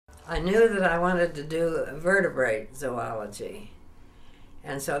I knew that I wanted to do vertebrate zoology.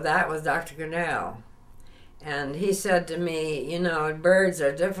 And so that was Dr. Grinnell. And he said to me, you know, birds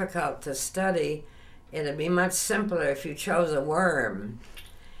are difficult to study. It'd be much simpler if you chose a worm.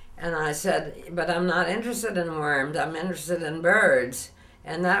 And I said, but I'm not interested in worms, I'm interested in birds.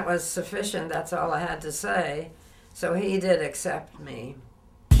 And that was sufficient, that's all I had to say. So he did accept me.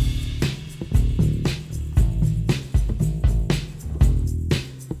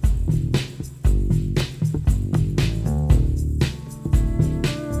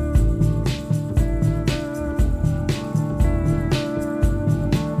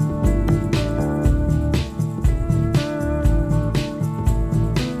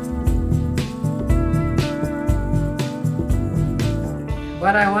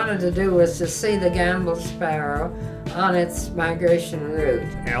 What I wanted to do was to see the gamble sparrow on its migration route.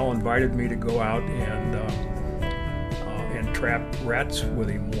 Al invited me to go out and trap rats with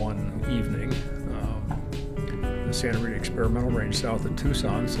him one evening in the Santa Rita Experimental Range south of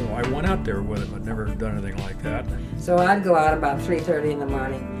Tucson, so I went out there with him. I'd never done anything like that. So I'd go out about 3:30 in the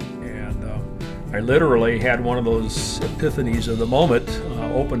morning. And I literally had one of those epiphanies of the moment,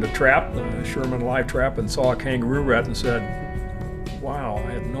 opened a trap, a Sherman live trap, and saw a kangaroo rat and said, wow,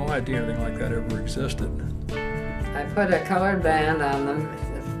 I had no idea anything like that ever existed. I put a colored band on them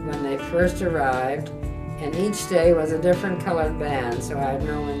when they first arrived, and each day was a different colored band, so I'd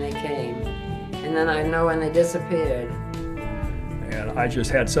know when they came. And then I'd know when they disappeared. And I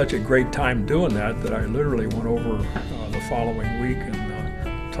just had such a great time doing that I literally went over the following week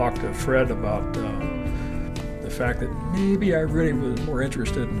and talked to Fred about the fact that maybe I really was more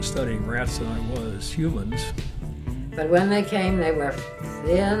interested in studying rats than I was humans. But when they came, they were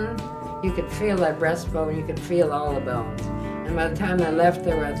thin. You could feel their breastbone, you could feel all the bones. And by the time they left,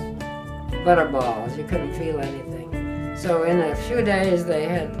 they were butterballs. You couldn't feel anything. So in a few days, they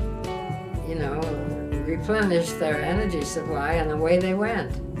had, you know, replenished their energy supply, and away they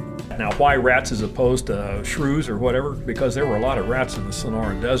went. Now, why rats as opposed to shrews or whatever? Because there were a lot of rats in the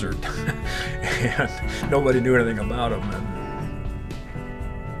Sonoran Desert, and nobody knew anything about them.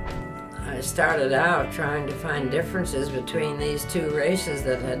 I started out trying to find differences between these two races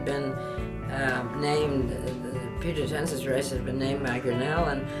that had been named, the Putetensis race had been named by Grinnell,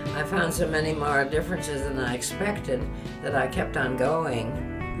 and I found so many more differences than I expected that I kept on going.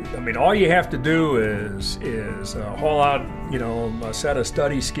 I mean, all you have to do is haul out, you know, a set of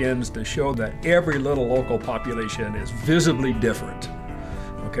study skins to show that every little local population is visibly different.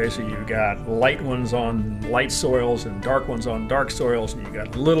 Okay, so you've got light ones on light soils and dark ones on dark soils, and you've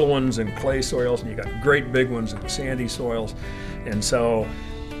got little ones in clay soils, and you've got great big ones in sandy soils. And so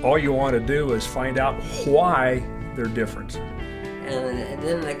all you want to do is find out why they're different. And it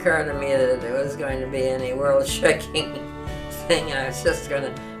didn't occur to me that it was going to be any world-shaking thing. I was just going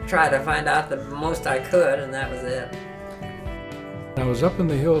to try to find out the most I could, and that was it. I was up in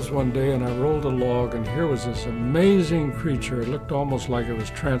the hills one day and I rolled a log, and here was this amazing creature. It looked almost like it was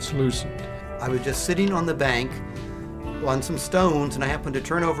translucent. I was just sitting on the bank on some stones, and I happened to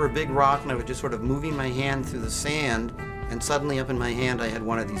turn over a big rock, and I was just sort of moving my hand through the sand, and suddenly up in my hand I had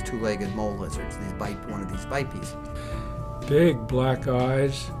one of these two-legged mole lizards, one of these bipes. Big black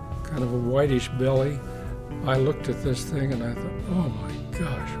eyes, kind of a whitish belly. I looked at this thing and I thought, oh my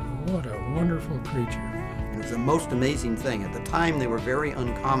gosh, what a wonderful creature. It was the most amazing thing. At the time, they were very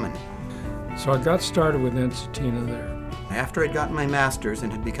uncommon. So I got started with Ensatina there. After I'd gotten my master's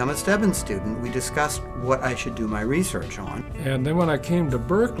and had become a Stebbins student, we discussed what I should do my research on. And then when I came to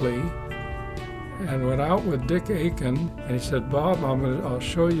Berkeley and went out with Dick Aiken, and he said, Bob, I'll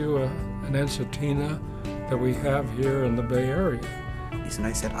show you an Ensatina that we have here in the Bay Area. And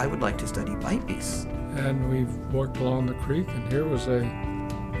I said, I would like to study bipes. And we walked along the creek, and here was a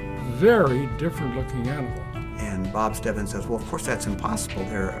very different looking animal. And Bob Stebbins says, well, of course that's impossible.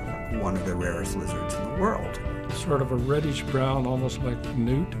 They're one of the rarest lizards in the world. Sort of a reddish brown, almost like a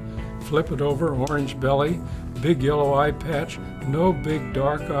newt. Flip it over, orange belly, big yellow eye patch, no big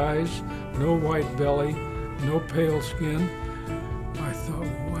dark eyes, no white belly, no pale skin. I thought,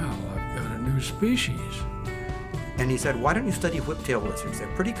 wow, I've got a new species. And he said, why don't you study whiptail lizards? They're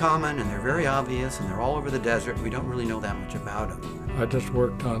pretty common and they're very obvious and they're all over the desert. We don't really know that much about them. I just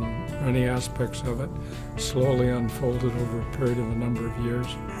worked on many aspects of it, slowly unfolded over a period of a number of years.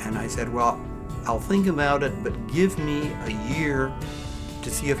 And I said, well, I'll think about it, but give me a year to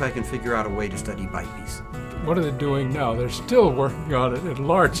see if I can figure out a way to study bipes. What are they doing now? They're still working on it in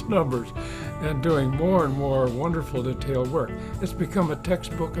large numbers and doing more and more wonderful detailed work. It's become a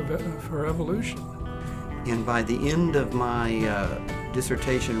textbook for evolution. And by the end of my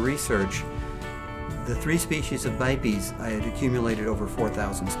dissertation research, The 3 species of bipes, I had accumulated over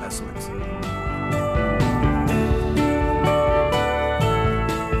 4,000 specimens.